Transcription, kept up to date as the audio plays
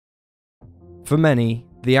For many,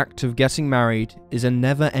 the act of getting married is a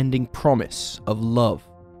never-ending promise of love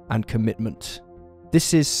and commitment.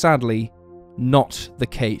 This is sadly not the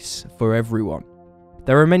case for everyone.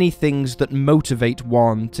 There are many things that motivate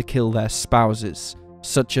one to kill their spouses,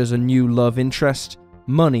 such as a new love interest,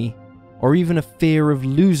 money, or even a fear of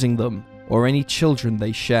losing them or any children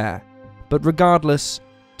they share. But regardless,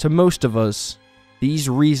 to most of us, these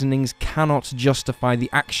reasonings cannot justify the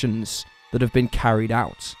actions that have been carried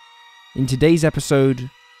out. In today's episode,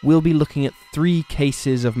 we'll be looking at 3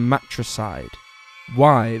 cases of matricide,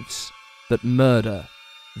 wives that murder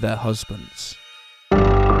their husbands.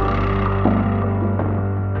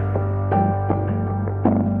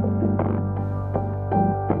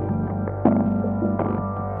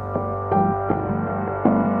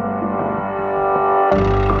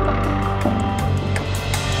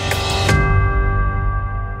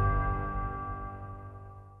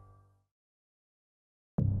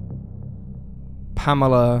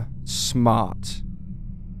 Pamela Smart.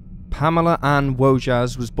 Pamela Ann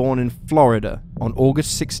Wojaz was born in Florida on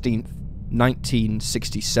August 16,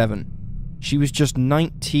 1967. She was just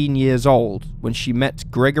 19 years old when she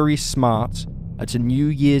met Gregory Smart at a New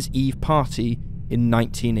Year's Eve party in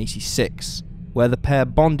 1986, where the pair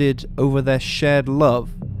bonded over their shared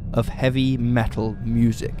love of heavy metal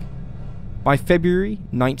music. By February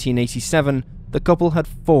 1987, the couple had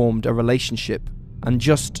formed a relationship, and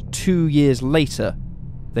just 2 years later,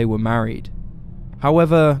 they were married.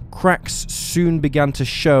 However, cracks soon began to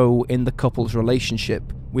show in the couple's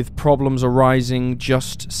relationship, with problems arising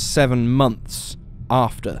just 7 months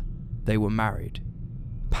after they were married.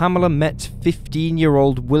 Pamela met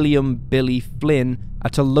 15-year-old William Billy Flynn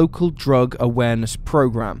at a local drug awareness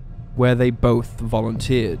program, where they both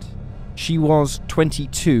volunteered. She was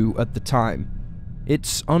 22 at the time.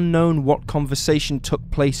 It's unknown what conversation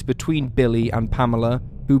took place between Billy and Pamela,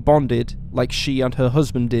 who bonded, like she and her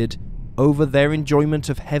husband did, over their enjoyment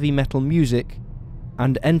of heavy metal music,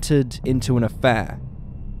 and entered into an affair.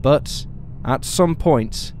 But, at some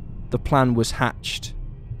point, the plan was hatched.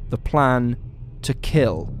 The plan to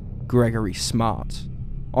kill Gregory Smart.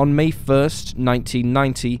 On May 1st,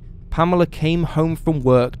 1990, Pamela came home from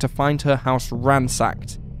work to find her house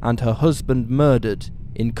ransacked and her husband murdered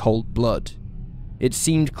in cold blood. It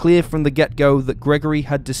seemed clear from the get-go that Gregory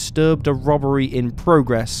had disturbed a robbery in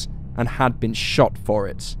progress and had been shot for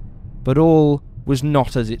it. But all was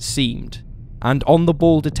not as it seemed, and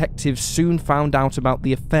on-the-ball detectives soon found out about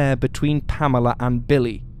the affair between Pamela and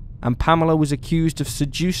Billy, and Pamela was accused of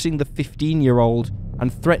seducing the 15-year-old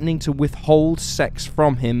and threatening to withhold sex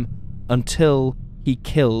from him until he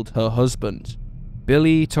killed her husband.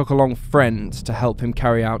 Billy took along friends to help him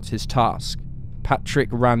carry out his task: Patrick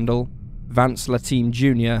Randall, Vance Latim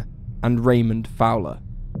Jr., and Raymond Fowler.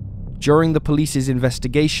 During the police's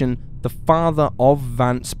investigation, the father of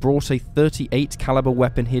Vance brought a .38 caliber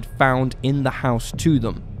weapon he'd found in the house to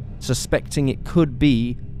them, suspecting it could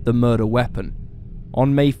be the murder weapon.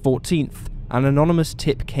 On May 14th, an anonymous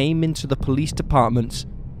tip came into the police department,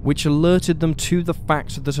 which alerted them to the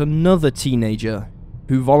fact that another teenager,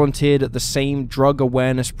 who volunteered at the same drug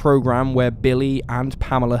awareness program where Billy and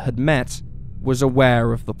Pamela had met, was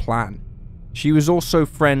aware of the plan. She was also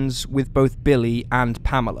friends with both Billy and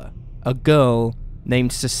Pamela, a girl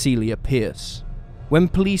named Cecilia Pierce. When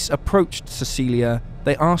police approached Cecilia,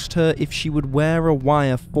 they asked her if she would wear a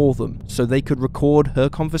wire for them so they could record her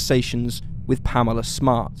conversations with Pamela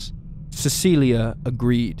Smart. Cecilia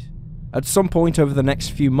agreed. At some point over the next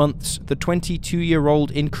few months, the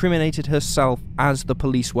 22-year-old incriminated herself as the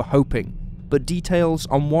police were hoping, but details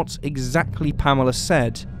on what exactly Pamela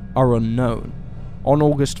said are unknown. On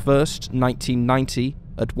August 1st, 1990,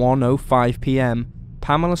 at 1:05 p.m.,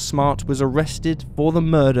 Pamela Smart was arrested for the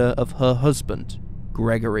murder of her husband,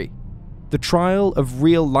 Gregory. The trial of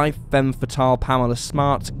real-life femme fatale Pamela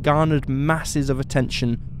Smart garnered masses of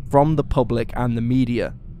attention from the public and the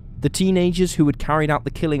media. The teenagers who had carried out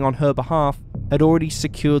the killing on her behalf had already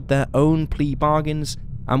secured their own plea bargains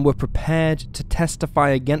and were prepared to testify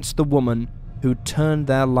against the woman who'd turned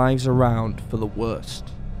their lives around for the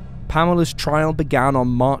worst. Pamela's trial began on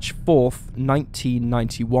March 4th,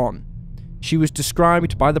 1991. She was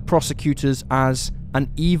described by the prosecutors as an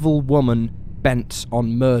evil woman bent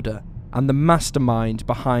on murder and the mastermind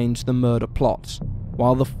behind the murder plot,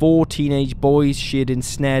 while the 4 teenage boys she had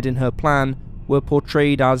ensnared in her plan were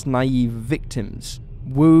portrayed as naive victims,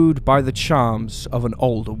 wooed by the charms of an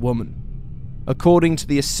older woman. According to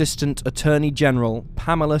the Assistant Attorney General,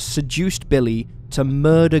 Pamela seduced Billy to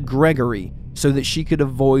murder Gregory so that she could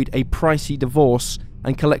avoid a pricey divorce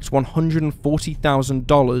and collect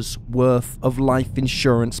 $140,000 worth of life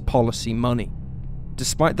insurance policy money.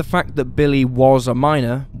 Despite the fact that Billy was a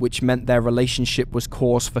minor, which meant their relationship was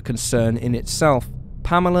cause for concern in itself,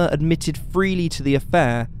 Pamela admitted freely to the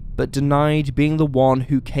affair, but denied being the one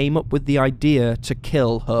who came up with the idea to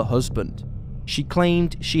kill her husband. She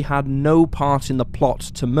claimed she had no part in the plot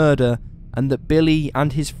to murder, and that Billy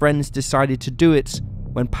and his friends decided to do it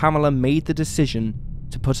when Pamela made the decision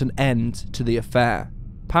to put an end to the affair.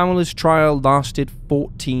 Pamela's trial lasted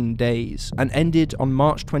 14 days and ended on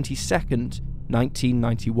March 22nd,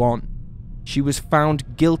 1991. She was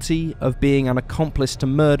found guilty of being an accomplice to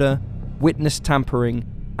murder, witness tampering,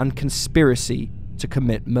 and conspiracy to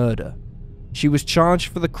commit murder. She was charged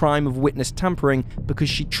for the crime of witness tampering because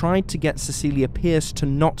she tried to get Cecilia Pierce to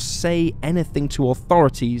not say anything to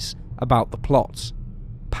authorities about the plot.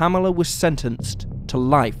 Pamela was sentenced to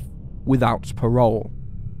life without parole.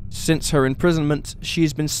 Since her imprisonment, she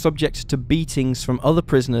has been subject to beatings from other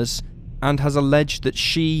prisoners and has alleged that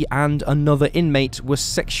she and another inmate were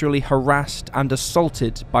sexually harassed and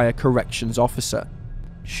assaulted by a corrections officer.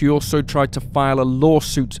 She also tried to file a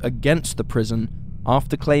lawsuit against the prison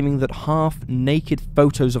after claiming that half-naked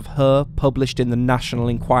photos of her published in the National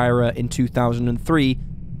Enquirer in 2003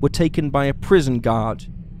 were taken by a prison guard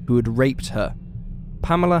who had raped her.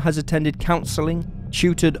 Pamela has attended counselling,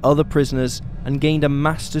 tutored other prisoners, and gained a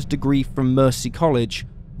master's degree from Mercy College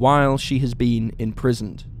while she has been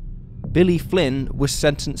imprisoned. Billy Flynn was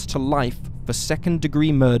sentenced to life for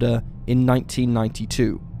second-degree murder in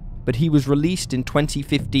 1992, but he was released in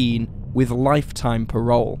 2015 with lifetime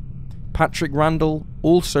parole. Patrick Randall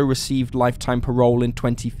also received lifetime parole in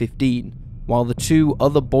 2015, while the two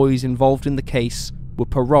other boys involved in the case were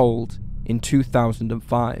paroled in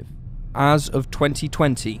 2005. As of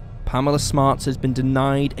 2020, Pamela Smarts has been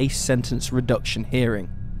denied a sentence reduction hearing.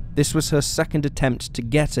 This was her second attempt to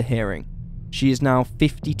get a hearing. She is now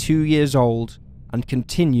 52 years old and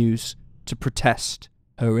continues to protest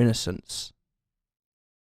her innocence.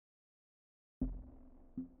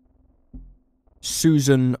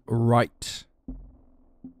 Susan Wright.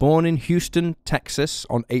 Born in Houston, Texas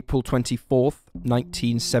on April 24,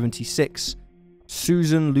 1976,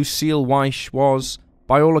 Susan Lucille Ruesch was,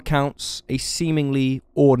 by all accounts, a seemingly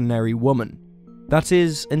ordinary woman. That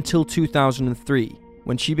is, until 2003,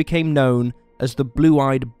 when she became known as the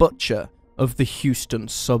blue-eyed butcher of the Houston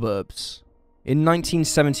suburbs. In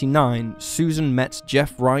 1979, Susan met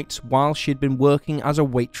Jeff Wright while she had been working as a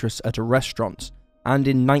waitress at a restaurant, and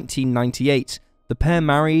in 1998, the pair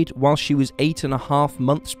married while she was 8.5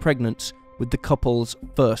 months pregnant with the couple's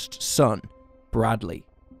first son, Bradley.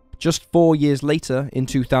 Just 4 years later, in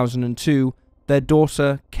 2002, their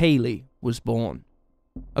daughter, Kaylee, was born.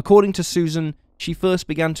 According to Susan, she first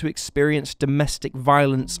began to experience domestic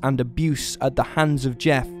violence and abuse at the hands of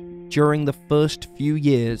Jeff during the first few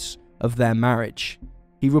years of their marriage.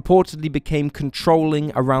 He reportedly became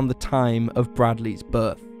controlling around the time of Bradley's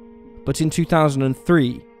birth. But in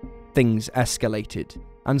 2003, things escalated,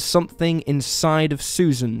 and something inside of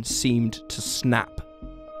Susan seemed to snap.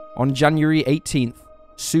 On January 18th,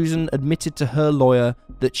 Susan admitted to her lawyer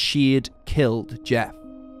that she had killed Jeff.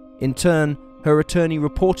 In turn, her attorney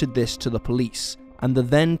reported this to the police, and the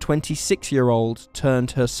then 26-year-old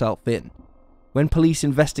turned herself in. When police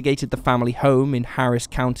investigated the family home in Harris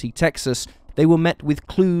County, Texas, they were met with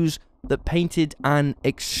clues that painted an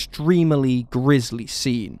extremely grisly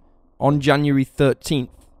scene. On January 13th,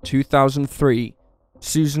 2003,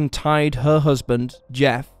 Susan tied her husband,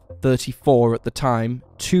 Jeff, 34 at the time,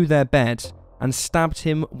 to their bed and stabbed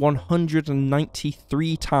him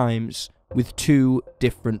 193 times with 2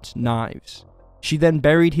 different knives. She then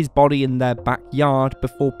buried his body in their backyard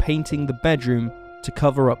before painting the bedroom to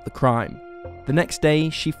cover up the crime. The next day,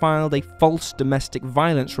 she filed a false domestic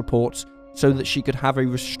violence report so that she could have a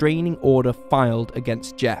restraining order filed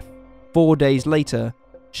against Jeff. 4 days later,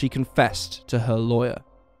 she confessed to her lawyer.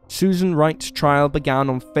 Susan Wright's trial began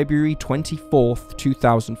on February 24,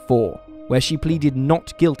 2004, where she pleaded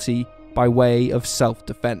not guilty by way of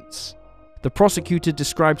self-defense. The prosecutor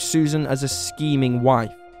described Susan as a scheming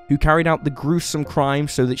wife who carried out the gruesome crime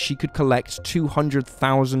so that she could collect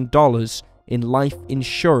 $200,000 in life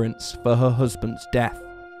insurance for her husband's death,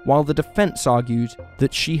 while the defense argued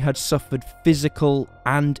that she had suffered physical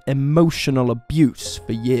and emotional abuse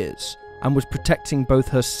for years and was protecting both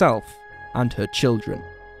herself and her children.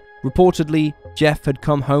 Reportedly, Jeff had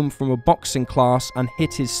come home from a boxing class and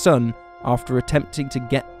hit his son after attempting to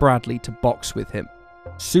get Bradley to box with him.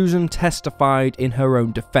 Susan testified in her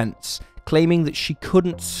own defense, claiming that she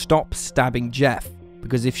couldn't stop stabbing Jeff,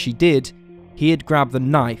 because if she did, he'd grab the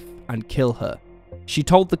knife and kill her. She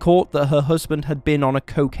told the court that her husband had been on a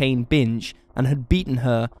cocaine binge and had beaten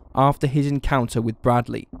her after his encounter with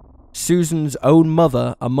Bradley. Susan's own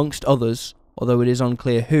mother, amongst others, although it is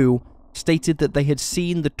unclear who, stated that they had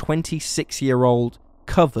seen the 26-year-old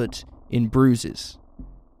covered in bruises.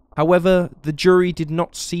 However, the jury did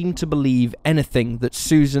not seem to believe anything that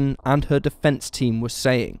Susan and her defense team were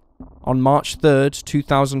saying. On March 3rd,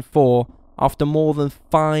 2004, after more than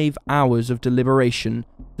 5 hours of deliberation,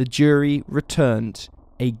 the jury returned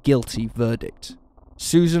a guilty verdict.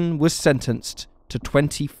 Susan was sentenced to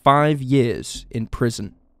 25 years in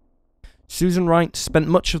prison. Susan Wright spent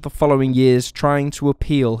much of the following years trying to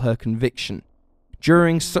appeal her conviction.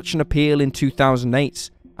 During such an appeal in 2008,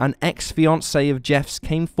 an ex-fiancé of Jeff's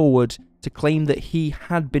came forward to claim that he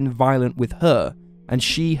had been violent with her, and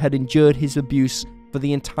she had endured his abuse for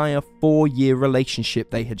the entire 4-year relationship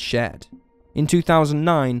they had shared. In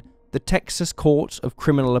 2009, the Texas Court of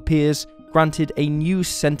Criminal Appeals granted a new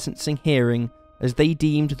sentencing hearing as they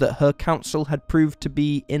deemed that her counsel had proved to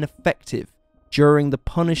be ineffective during the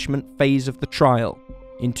punishment phase of the trial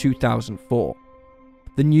in 2004.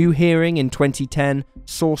 The new hearing in 2010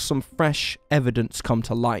 saw some fresh evidence come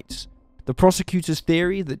to light. The prosecutor's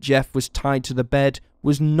theory that Jeff was tied to the bed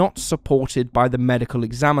was not supported by the medical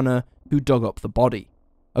examiner who dug up the body.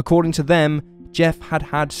 According to them, Jeff had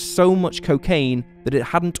had so much cocaine that it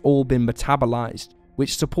hadn't all been metabolized,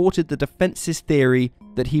 which supported the defense's theory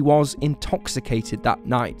that he was intoxicated that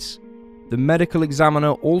night. The medical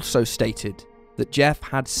examiner also stated that Jeff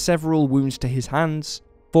had several wounds to his hands,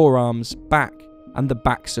 forearms, back, and the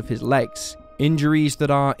backs of his legs, injuries that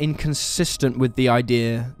are inconsistent with the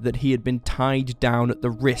idea that he had been tied down at the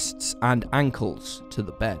wrists and ankles to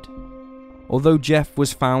the bed. Although Jeff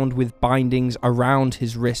was found with bindings around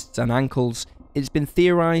his wrists and ankles, it's been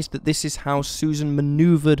theorized that this is how Susan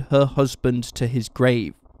maneuvered her husband to his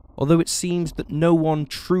grave, although it seems that no one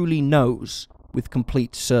truly knows with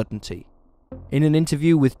complete certainty. In an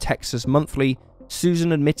interview with Texas Monthly,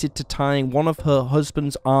 Susan admitted to tying one of her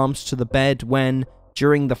husband's arms to the bed when,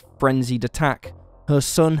 during the frenzied attack, her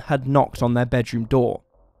son had knocked on their bedroom door.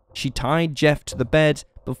 She tied Jeff to the bed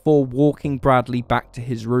before walking Bradley back to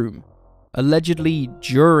his room. Allegedly,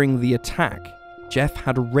 during the attack, Jeff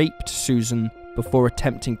had raped Susan before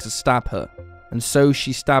attempting to stab her, and so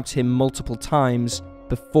she stabbed him multiple times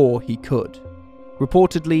before he could.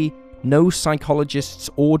 Reportedly, no psychologists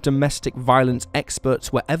or domestic violence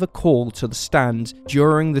experts were ever called to the stand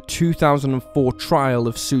during the 2004 trial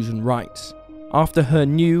of Susan Wright. After her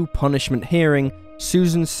new punishment hearing,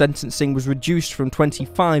 Susan's sentencing was reduced from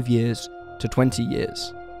 25 years to 20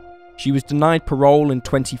 years. She was denied parole in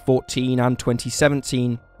 2014 and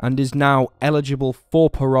 2017 and is now eligible for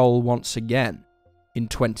parole once again in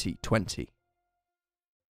 2020.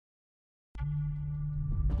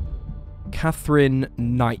 Catherine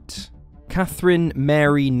Knight. Catherine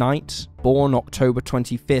Mary Knight, born October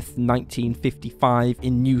 25, 1955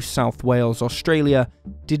 in New South Wales, Australia,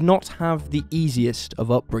 did not have the easiest of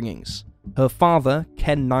upbringings. Her father,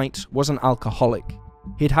 Ken Knight, was an alcoholic.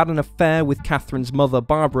 He'd had an affair with Catherine's mother,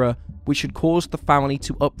 Barbara, which had caused the family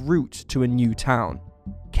to uproot to a new town.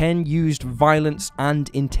 Ken used violence and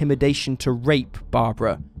intimidation to rape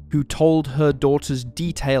Barbara, who told her daughters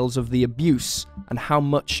details of the abuse and how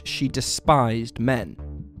much she despised men.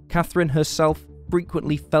 Catherine herself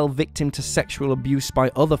frequently fell victim to sexual abuse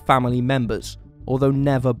by other family members, although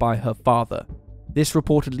never by her father. This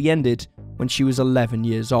reportedly ended when she was 11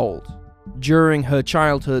 years old. During her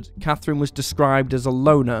childhood, Catherine was described as a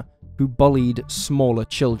loner who bullied smaller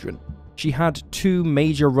children. She had 2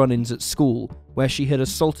 major run-ins at school, where she had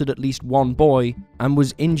assaulted at least one boy and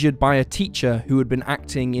was injured by a teacher who had been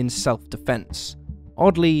acting in self-defense.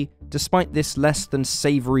 Oddly, despite this less than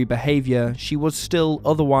savory behavior, she was still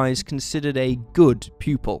otherwise considered a good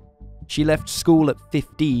pupil. She left school at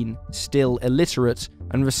 15, still illiterate,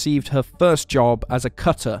 and received her first job as a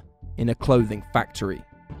cutter in a clothing factory.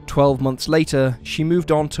 12 months later, she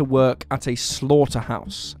moved on to work at a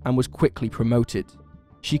slaughterhouse and was quickly promoted.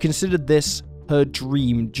 She considered this her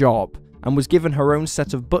dream job and was given her own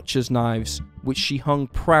set of butcher's knives, which she hung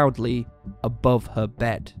proudly above her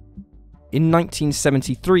bed. In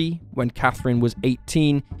 1973, when Catherine was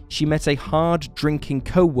 18, she met a hard-drinking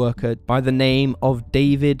co-worker by the name of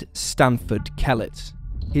David Stanford Kellett.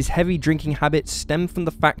 His heavy drinking habits stemmed from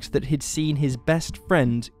the fact that he'd seen his best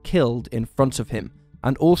friend killed in front of him,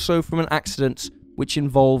 and also from an accident which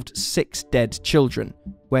involved 6 dead children,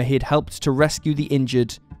 where he had helped to rescue the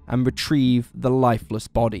injured and retrieve the lifeless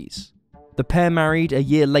bodies. The pair married a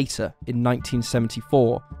year later in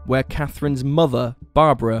 1974, where Catherine's mother,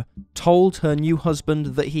 Barbara, told her new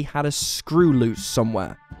husband that he had a screw loose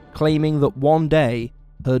somewhere, claiming that one day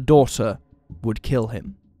her daughter would kill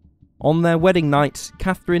him. On their wedding night,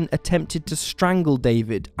 Catherine attempted to strangle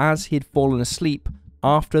David as he'd fallen asleep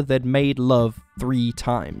after they'd made love 3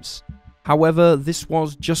 times. However, this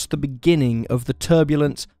was just the beginning of the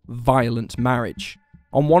turbulent, violent marriage.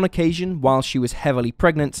 On one occasion, while she was heavily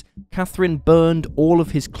pregnant, Catherine burned all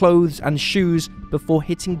of his clothes and shoes before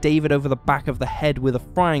hitting David over the back of the head with a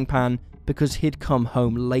frying pan because he'd come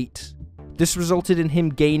home late. This resulted in him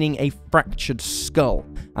gaining a fractured skull,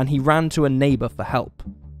 and he ran to a neighbour for help.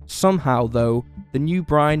 Somehow, though, the new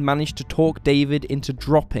bride managed to talk David into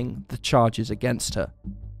dropping the charges against her.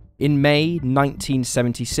 In May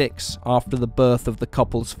 1976, after the birth of the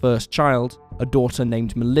couple's first child, a daughter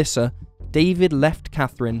named Melissa, David left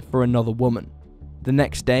Catherine for another woman. The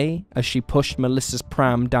next day, as she pushed Melissa's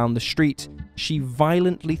pram down the street, she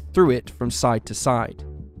violently threw it from side to side.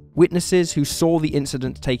 Witnesses who saw the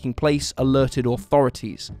incident taking place alerted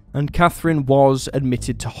authorities, and Catherine was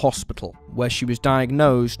admitted to hospital, where she was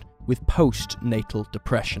diagnosed with postnatal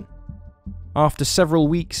depression. After several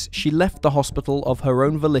weeks, she left the hospital of her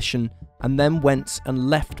own volition and then went and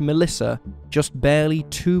left Melissa, just barely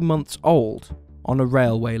 2 months old, on a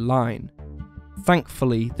railway line.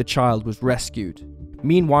 Thankfully, the child was rescued.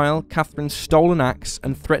 Meanwhile, Catherine stole an axe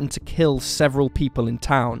and threatened to kill several people in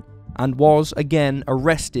town, and was again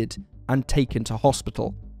arrested and taken to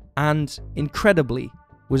hospital, and, incredibly,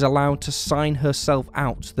 was allowed to sign herself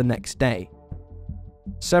out the next day.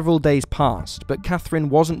 Several days passed, but Catherine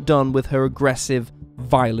wasn't done with her aggressive,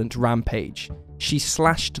 violent rampage. She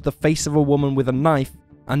slashed the face of a woman with a knife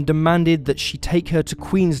and demanded that she take her to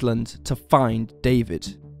Queensland to find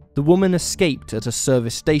David. The woman escaped at a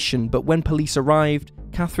service station, but when police arrived,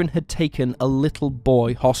 Catherine had taken a little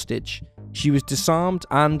boy hostage. She was disarmed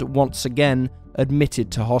and, once again,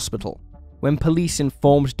 admitted to hospital. When police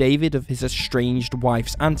informed David of his estranged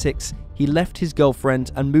wife's antics, he left his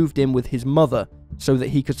girlfriend and moved in with his mother so that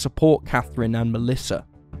he could support Catherine and Melissa.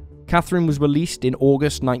 Catherine was released in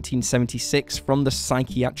August 1976 from the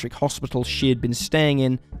psychiatric hospital she had been staying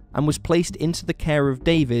in and was placed into the care of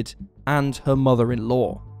David and her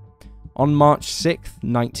mother-in-law. On March 6,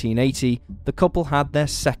 1980, the couple had their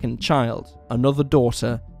second child, another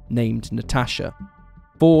daughter named Natasha.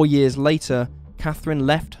 4 years later, Catherine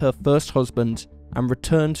left her first husband and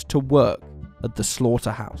returned to work at the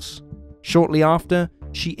slaughterhouse. Shortly after,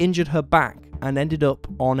 she injured her back and ended up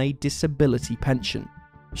on a disability pension.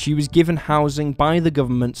 She was given housing by the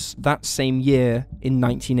government that same year in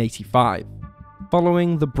 1985.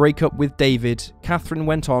 Following the breakup with David, Catherine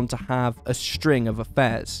went on to have a string of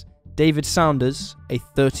affairs. David Saunders, a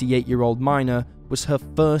 38-year-old miner, was her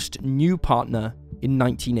first new partner in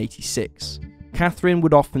 1986. Catherine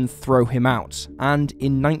would often throw him out, and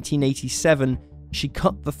in 1987, she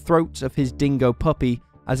cut the throat of his dingo puppy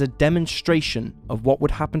as a demonstration of what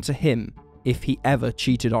would happen to him if he ever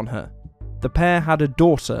cheated on her. The pair had a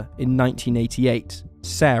daughter in 1988,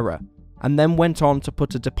 Sarah, and then went on to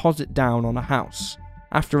put a deposit down on a house.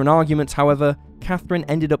 After an argument, however, Catherine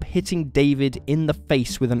ended up hitting David in the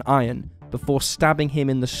face with an iron before stabbing him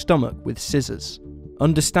in the stomach with scissors.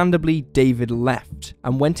 Understandably, David left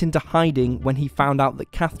and went into hiding when he found out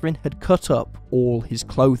that Catherine had cut up all his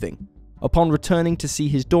clothing. Upon returning to see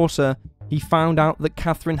his daughter, he found out that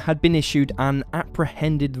Catherine had been issued an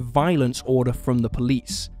apprehended violence order from the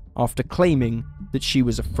police after claiming that she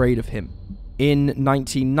was afraid of him. In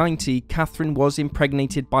 1990, Catherine was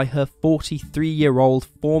impregnated by her 43-year-old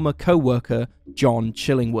former co-worker, John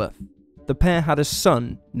Chillingworth. The pair had a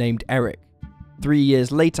son named Eric. 3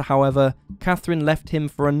 years later, however, Catherine left him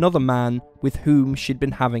for another man with whom she'd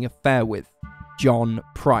been having an affair with, John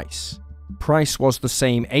Price. Price was the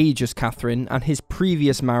same age as Catherine, and his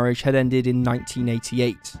previous marriage had ended in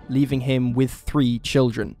 1988, leaving him with 3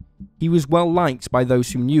 children. He was well liked by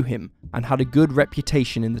those who knew him and had a good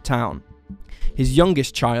reputation in the town. His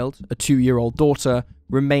youngest child, a 2-year-old daughter,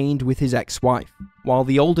 remained with his ex-wife, while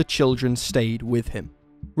the older children stayed with him.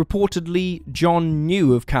 Reportedly, John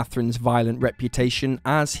knew of Catherine's violent reputation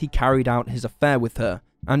as he carried out his affair with her,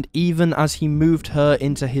 and even as he moved her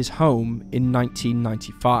into his home in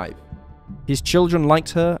 1995. His children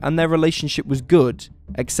liked her and their relationship was good,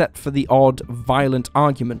 except for the odd, violent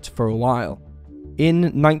argument for a while. In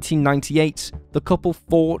 1998, the couple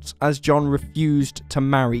fought as John refused to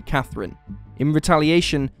marry Catherine. In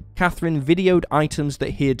retaliation, Catherine videoed items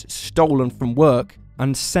that he had stolen from work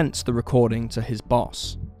and sent the recording to his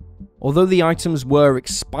boss. Although the items were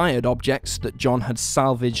expired objects that John had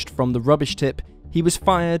salvaged from the rubbish tip, he was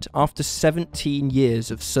fired after 17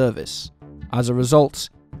 years of service. As a result,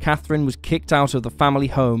 Catherine was kicked out of the family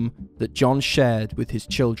home that John shared with his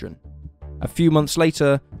children. A few months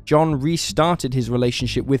later, John restarted his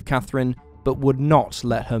relationship with Catherine, but would not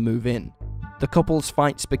let her move in. The couple's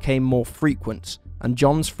fights became more frequent, and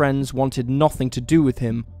John's friends wanted nothing to do with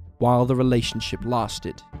him while the relationship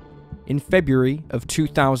lasted. In February of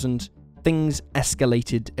 2000, things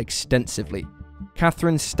escalated extensively.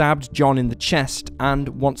 Catherine stabbed John in the chest and,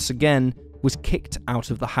 once again, was kicked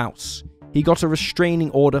out of the house. He got a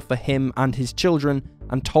restraining order for him and his children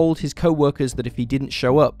and told his co-workers that if he didn't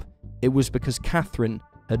show up, it was because Catherine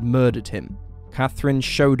had murdered him. Catherine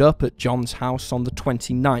showed up at John's house on the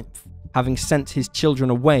 29th, having sent his children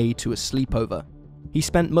away to a sleepover. He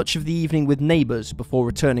spent much of the evening with neighbours before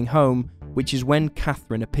returning home, which is when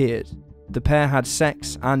Catherine appeared. The pair had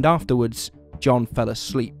sex, and afterwards, John fell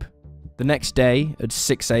asleep. The next day, at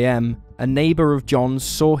 6 AM, a neighbour of John's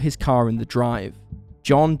saw his car in the drive.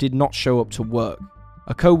 John did not show up to work.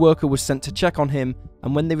 A co-worker was sent to check on him,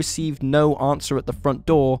 and when they received no answer at the front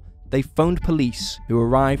door, they phoned police, who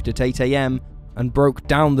arrived at 8 AM and broke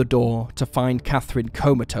down the door to find Catherine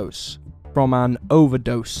comatose from an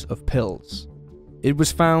overdose of pills. It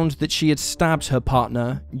was found that she had stabbed her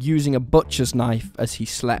partner using a butcher's knife as he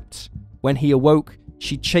slept. When he awoke,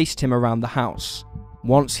 she chased him around the house.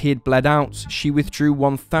 Once he had bled out, she withdrew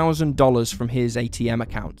 $1,000 from his ATM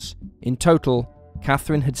account. In total,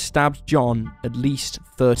 Catherine had stabbed John at least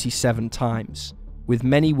 37 times, with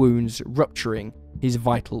many wounds rupturing his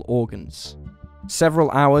vital organs.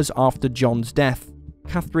 Several hours after John's death,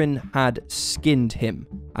 Catherine had skinned him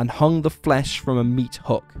and hung the flesh from a meat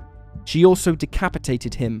hook. She also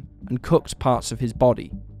decapitated him and cooked parts of his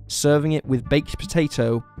body, serving it with baked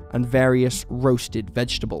potato and various roasted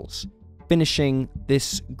vegetables, finishing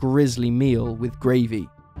this grisly meal with gravy.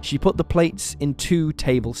 She put the plates in 2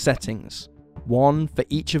 table settings, one for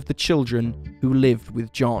each of the children who lived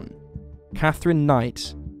with John. Catherine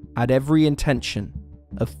Knight had every intention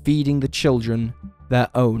of feeding the children their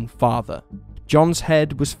own father. John's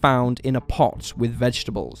head was found in a pot with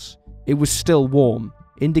vegetables. It was still warm,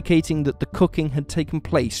 indicating that the cooking had taken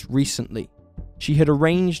place recently. She had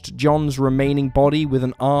arranged John's remaining body with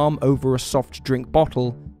an arm over a soft drink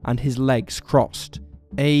bottle and his legs crossed.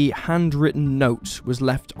 A handwritten note was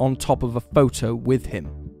left on top of a photo with him,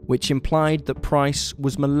 which implied that Price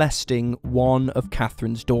was molesting one of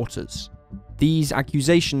Catherine's daughters. These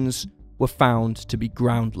accusations were found to be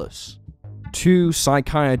groundless. 2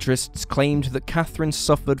 psychiatrists claimed that Catherine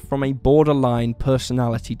suffered from a borderline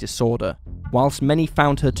personality disorder, whilst many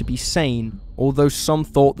found her to be sane, although some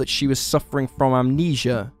thought that she was suffering from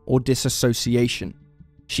amnesia or disassociation.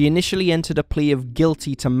 She initially entered a plea of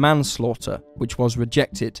guilty to manslaughter, which was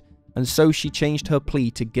rejected, and so she changed her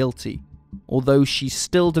plea to guilty, although she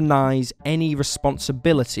still denies any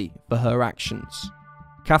responsibility for her actions.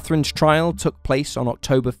 Catherine's trial took place on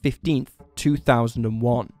October 15th,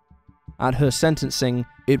 2001. At her sentencing,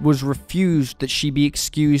 it was refused that she be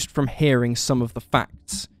excused from hearing some of the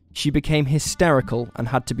facts. She became hysterical and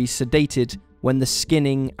had to be sedated when the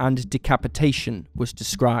skinning and decapitation was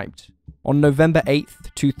described. On November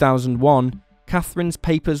 8th, 2001, Catherine's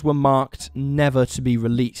papers were marked never to be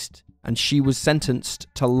released, and she was sentenced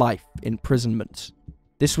to life imprisonment.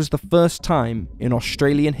 This was the first time in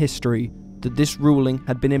Australian history that this ruling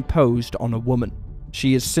had been imposed on a woman.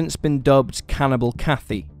 She has since been dubbed Cannibal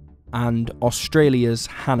Cathy and Australia's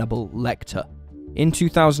Hannibal Lecter. In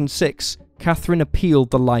 2006, Catherine appealed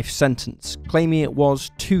the life sentence, claiming it was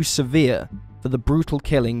too severe for the brutal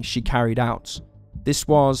killing she carried out. This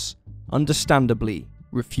was, understandably,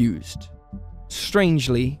 refused.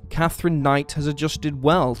 Strangely, Catherine Knight has adjusted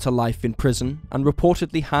well to life in prison and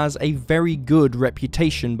reportedly has a very good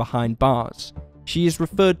reputation behind bars. She is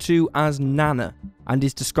referred to as Nana and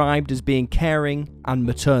is described as being caring and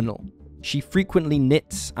maternal. She frequently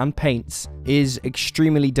knits and paints, is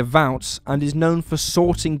extremely devout, and is known for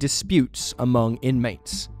sorting disputes among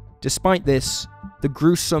inmates. Despite this, the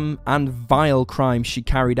gruesome and vile crimes she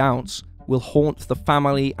carried out will haunt the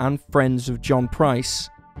family and friends of John Price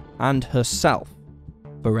and herself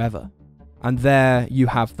forever. And there you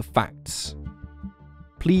have the facts.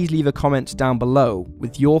 Please leave a comment down below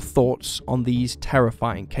with your thoughts on these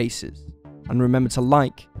terrifying cases, and remember to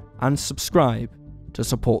like and subscribe to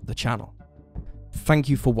support the channel. Thank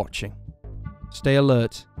you for watching. Stay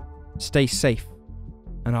alert, stay safe,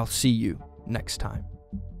 and I'll see you next time.